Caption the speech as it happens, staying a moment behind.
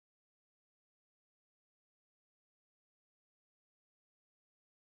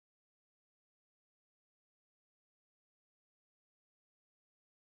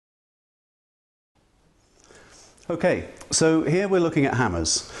Okay, so here we're looking at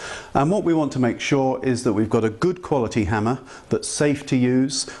hammers, and what we want to make sure is that we've got a good quality hammer that's safe to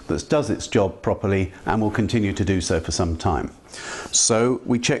use, that does its job properly and will continue to do so for some time. So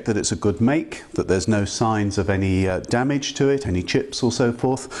we check that it's a good make, that there's no signs of any damage to it, any chips or so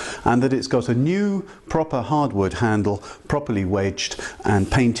forth, and that it's got a new proper hardwood handle, properly wedged and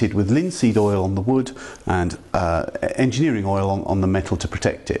painted with linseed oil on the wood and engineering oil on the metal to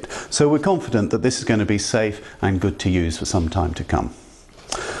protect it. So we're confident that this is going to be safe and good to use for some time to come.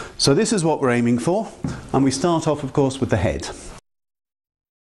 So this is what we're aiming for, and we start off of course with the head.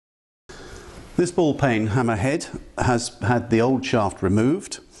 This ball peen hammer head has had the old shaft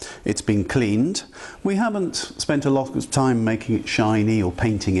removed. It's been cleaned. We haven't spent a lot of time making it shiny or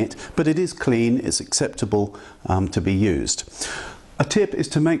painting it, but it is clean, it's acceptable to be used. A tip is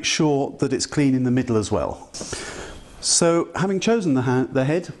to make sure that it's clean in the middle as well. So having chosen the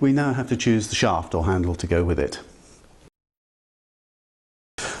head, we now have to choose the shaft or handle to go with it.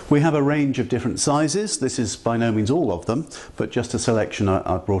 We have a range of different sizes. This is by no means all of them, but just a selection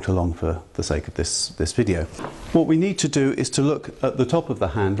I brought along for the sake of this video. What we need to do is to look at the top of the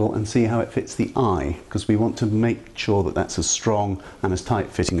handle and see how it fits the eye, because we want to make sure that that's as strong and as tight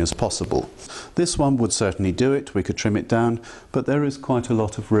fitting as possible. This one would certainly do it. We could trim it down, but there is quite a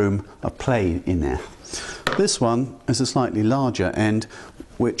lot of room of play in there. This one is a slightly larger end,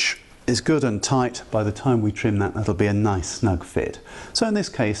 which is good and tight. By the time we trim that, that'll be a nice snug fit. So in this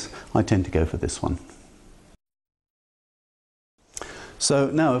case, I tend to go for this one. So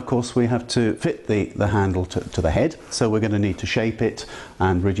now of course we have to fit the handle to the head, so we're going to need to shape it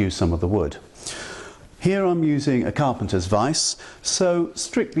and reduce some of the wood. Here I'm using a carpenter's vise, so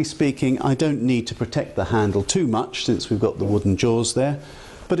strictly speaking I don't need to protect the handle too much since we've got the wooden jaws there.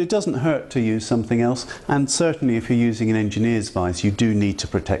 But it doesn't hurt to use something else, and certainly if you're using an engineer's vise you do need to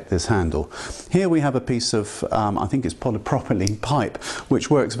protect this handle. Here we have a piece of, I think it's polypropylene pipe, which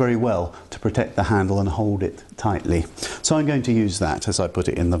works very well to protect the handle and hold it tightly. So I'm going to use that as I put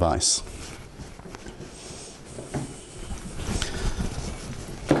it in the vise.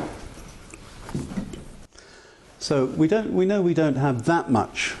 So we know we don't have that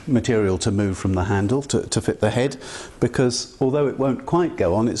much material to move from the handle to fit the head, because although it won't quite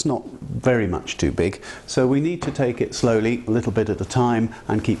go on, it's not very much too big. So we need to take it slowly, a little bit at a time,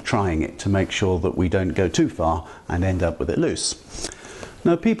 and keep trying it to make sure that we don't go too far and end up with it loose.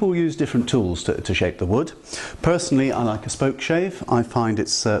 Now people use different tools to shape the wood. Personally I like a spoke shave. I find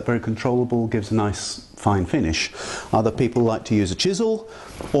it's very controllable, gives a nice fine finish. Other people like to use a chisel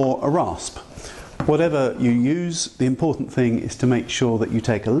or a rasp. Whatever you use, the important thing is to make sure that you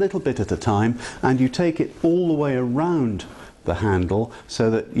take a little bit at a time and you take it all the way around the handle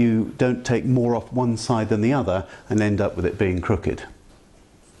so that you don't take more off one side than the other and end up with it being crooked.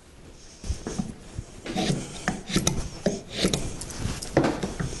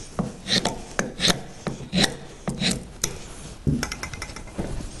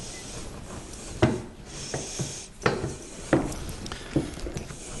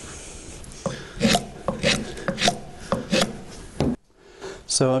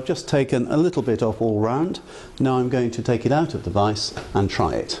 So I've just taken a little bit off all round. Now I'm going to take it out of the vise and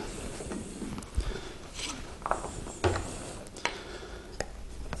try it.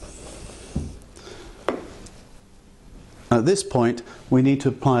 At this point we need to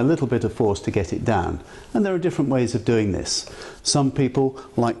apply a little bit of force to get it down, and there are different ways of doing this. Some people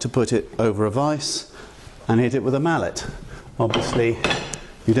like to put it over a vise and hit it with a mallet. Obviously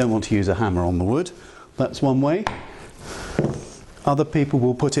you don't want to use a hammer on the wood. That's one way. Other people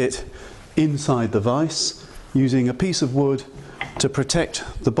will put it inside the vise using a piece of wood to protect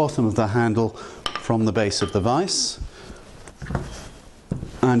the bottom of the handle from the base of the vise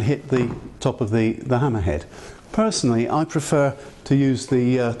and hit the top of the hammerhead. Personally I prefer to use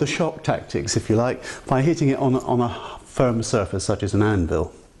the shock tactics, if you like, by hitting it on a firm surface such as an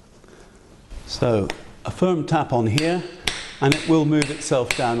anvil. So a firm tap on here and it will move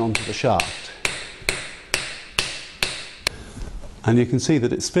itself down onto the shaft. And you can see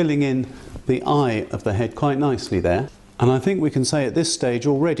that it's filling in the eye of the head quite nicely there. And I think we can say at this stage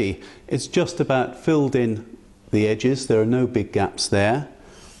already it's just about filled in the edges. There are no big gaps there.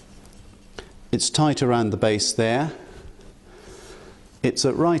 It's tight around the base there. It's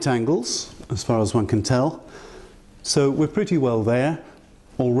at right angles as far as one can tell. So we're pretty well there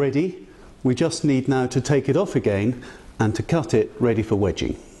already. We just need now to take it off again and to cut it ready for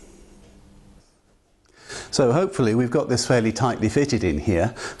wedging. So hopefully we've got this fairly tightly fitted in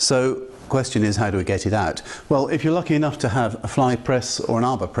here. So question is, how do we get it out? Well, if you're lucky enough to have a fly press or an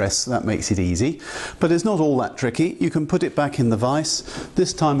arbor press, that makes it easy. But it's not all that tricky. You can put it back in the vise.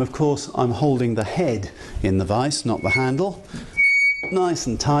 This time, of course, I'm holding the head in the vise, not the handle. Nice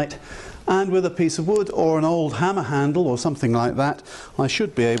and tight. And with a piece of wood or an old hammer handle or something like that, I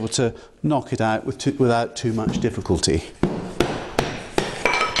should be able to knock it out without too much difficulty.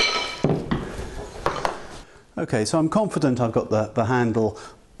 Okay, so I'm confident I've got the handle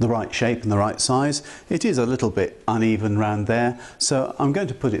the right shape and the right size. It is a little bit uneven round there, so I'm going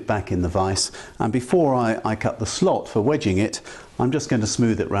to put it back in the vise, and before I cut the slot for wedging it, I'm just going to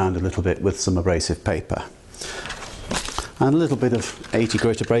smooth it round a little bit with some abrasive paper. And a little bit of 80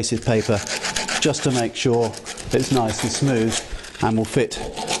 grit abrasive paper just to make sure it's nice and smooth and will fit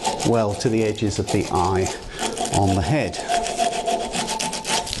well to the edges of the eye on the head.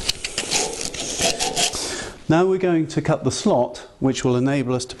 Now we're going to cut the slot, which will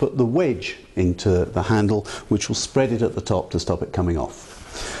enable us to put the wedge into the handle, which will spread it at the top to stop it coming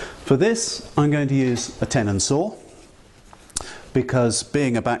off. For this, I'm going to use a tenon saw, because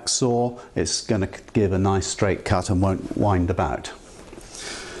being a back saw, it's going to give a nice straight cut and won't wind about.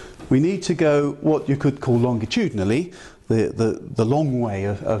 We need to go what you could call longitudinally, the long way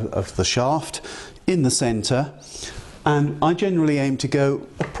of the shaft in the centre. And I generally aim to go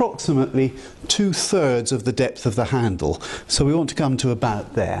approximately 2/3 of the depth of the handle. So we want to come to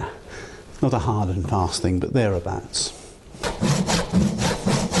about there. Not a hard and fast thing, but thereabouts.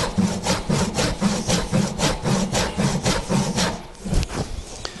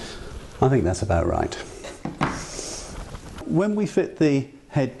 I think that's about right. When we fit the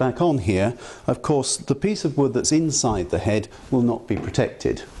head back on here, of course, the piece of wood that's inside the head will not be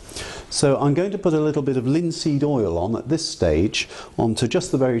protected. So I'm going to put a little bit of linseed oil on at this stage onto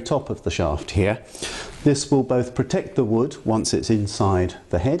just the very top of the shaft here. This will both protect the wood once it's inside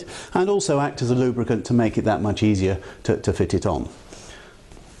the head and also act as a lubricant to make it that much easier to fit it on.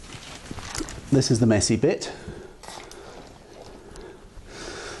 This is the messy bit.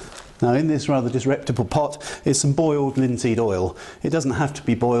 Now in this rather disreputable pot is some boiled linseed oil. It doesn't have to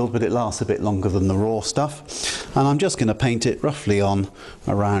be boiled, but it lasts a bit longer than the raw stuff. And I'm just going to paint it roughly on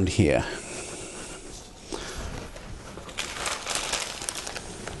around here.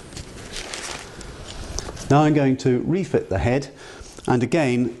 Now I'm going to refit the head, and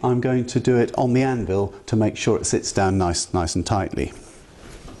again I'm going to do it on the anvil to make sure it sits down nice and tightly.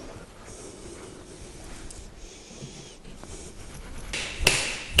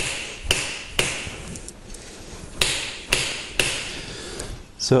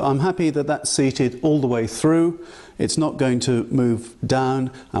 So I'm happy that that's seated all the way through. It's not going to move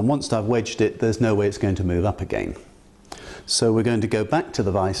down, and once I've wedged it, there's no way it's going to move up again. So we're going to go back to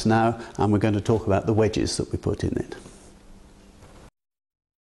the vise now, and we're going to talk about the wedges that we put in it.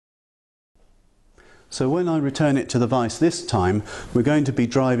 So when I return it to the vise this time, we're going to be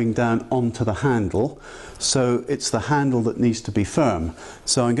driving down onto the handle. So it's the handle that needs to be firm.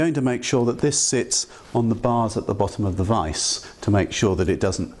 So I'm going to make sure that this sits on the bars at the bottom of the vise to make sure that it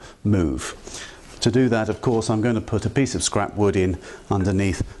doesn't move. To do that, of course, I'm going to put a piece of scrap wood in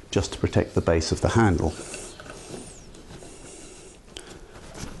underneath just to protect the base of the handle.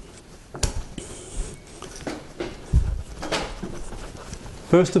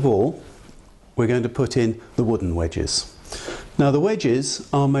 First of all, we're going to put in the wooden wedges. Now the wedges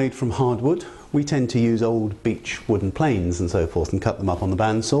are made from hardwood. We tend to use old beech wooden planes and so forth and cut them up on the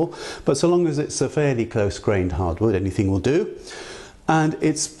bandsaw, but so long as it's a fairly close-grained hardwood, anything will do. And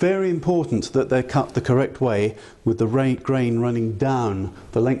it's very important that they're cut the correct way, with the grain running down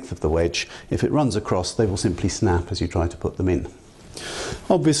the length of the wedge. If it runs across, they will simply snap as you try to put them in.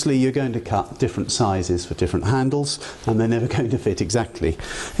 Obviously you're going to cut different sizes for different handles, and they're never going to fit exactly.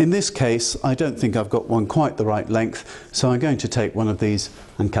 In this case, I don't think I've got one quite the right length, so I'm going to take one of these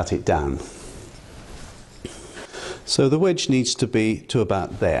and cut it down. So the wedge needs to be to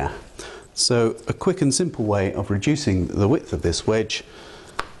about there. So a quick and simple way of reducing the width of this wedge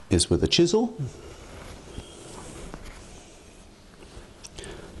is with a chisel.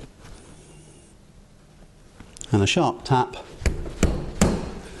 And a sharp tap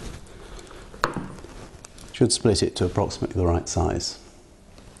should split it to approximately the right size.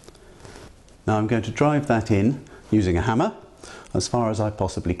 Now I'm going to drive that in using a hammer as far as I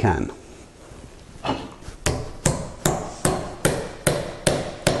possibly can.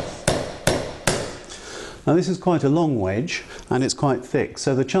 Now this is quite a long wedge and it's quite thick,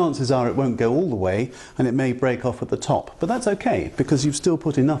 so the chances are it won't go all the way and it may break off at the top, but that's okay because you've still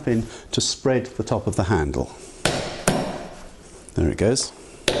put enough in to spread the top of the handle. There it goes.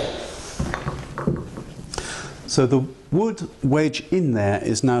 So the wood wedge in there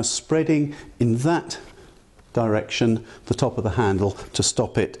is now spreading in that direction, the top of the handle, to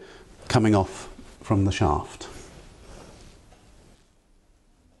stop it coming off from the shaft.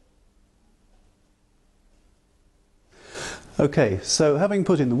 Okay, so having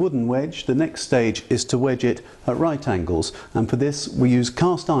put in the wooden wedge, the next stage is to wedge it at right angles, and for this we use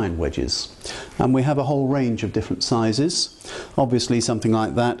cast iron wedges, and we have a whole range of different sizes. Obviously something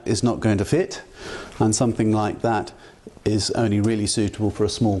like that is not going to fit, and something like that is only really suitable for a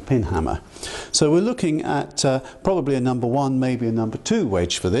small pin hammer. So we're looking at probably a number 1, maybe a number 2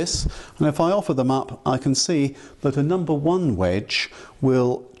 wedge for this, and if I offer them up I can see that a number 1 wedge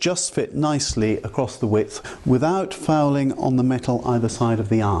will just fit nicely across the width without fouling on the metal either side of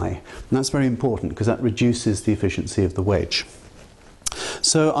the eye, and that's very important because that reduces the efficiency of the wedge.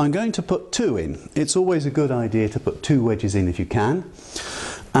 So I'm going to put 2 in. It's always a good idea to put 2 wedges in if you can,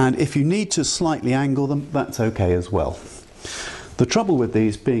 and if you need to slightly angle them, that's okay as well. The trouble with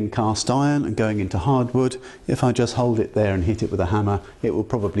these being cast iron and going into hardwood, if I just hold it there and hit it with a hammer, it will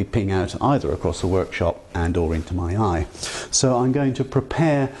probably ping out either across the workshop and or into my eye. So I'm going to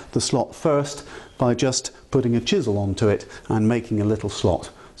prepare the slot first by just putting a chisel onto it and making a little slot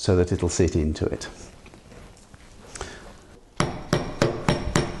so that it'll sit into it.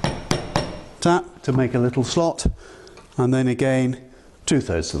 Tap to make a little slot, and then again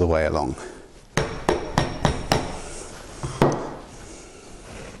 2/3 of the way along.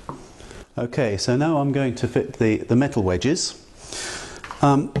 Okay, so now I'm going to fit the metal wedges.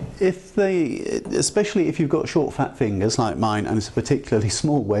 Especially if you've got short fat fingers like mine and it's a particularly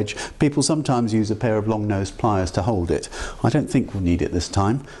small wedge, people sometimes use a pair of long nosed pliers to hold it. I don't think we'll need it this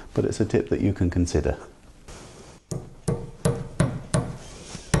time, but it's a tip that you can consider.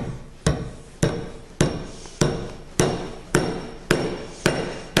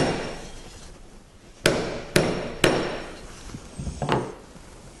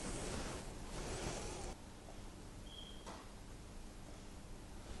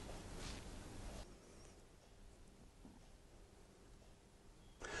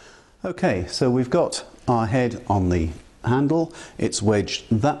 Okay, so we've got our head on the handle. It's wedged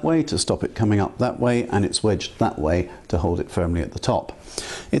that way to stop it coming up that way, and it's wedged that way to hold it firmly at the top.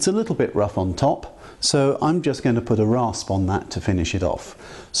 It's a little bit rough on top, so I'm just going to put a rasp on that to finish it off.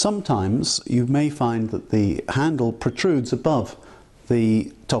 Sometimes you may find that the handle protrudes above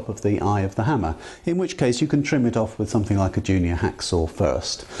the top of the eye of the hammer, in which case you can trim it off with something like a junior hacksaw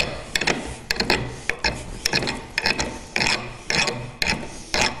first.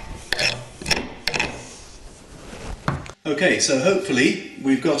 Okay, so hopefully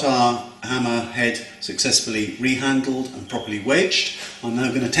we've got our hammer head successfully rehandled and properly wedged. I'm now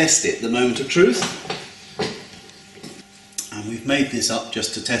going to test it, the moment of truth. And we've made this up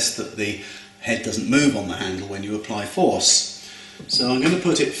just to test that the head doesn't move on the handle when you apply force. So I'm going to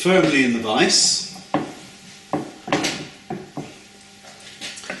put it firmly in the vise.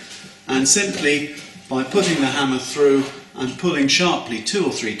 And simply by putting the hammer through and pulling sharply 2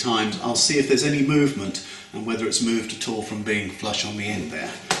 or 3 times, I'll see if there's any movement and whether it's moved at all from being flush on the end there.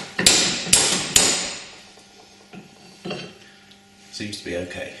 Seems to be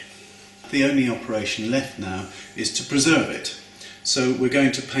okay. The only operation left now is to preserve it. So we're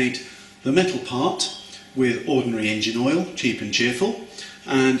going to paint the metal part with ordinary engine oil, cheap and cheerful,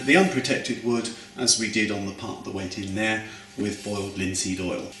 and the unprotected wood, as we did on the part that went in there, with boiled linseed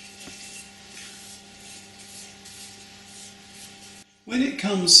oil. When it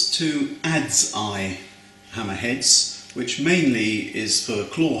comes to adze eye hammerheads, which mainly is for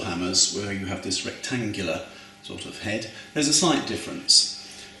claw hammers where you have this rectangular sort of head, there's a slight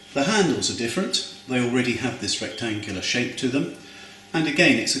difference. The handles are different, they already have this rectangular shape to them, and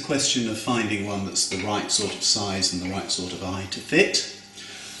again it's a question of finding one that's the right sort of size and the right sort of eye to fit.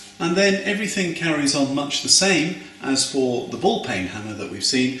 And then everything carries on much the same as for the ball peen hammer that we've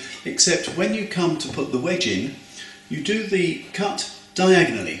seen, except when you come to put the wedge in, you do the cut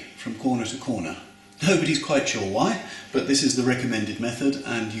diagonally from corner to corner. Nobody's quite sure why, but this is the recommended method,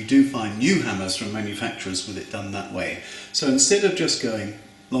 and you do find new hammers from manufacturers with it done that way. So instead of just going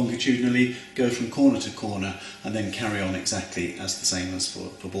longitudinally, go from corner to corner and then carry on exactly as the same as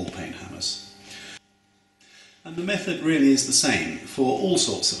for ball peen hammers. And the method really is the same for all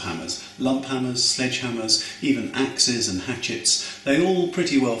sorts of hammers, lump hammers, sledgehammers, even axes and hatchets. They all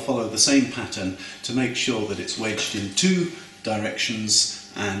pretty well follow the same pattern to make sure that it's wedged in 2 directions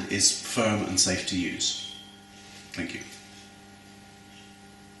and is firm and safe to use. Thank you.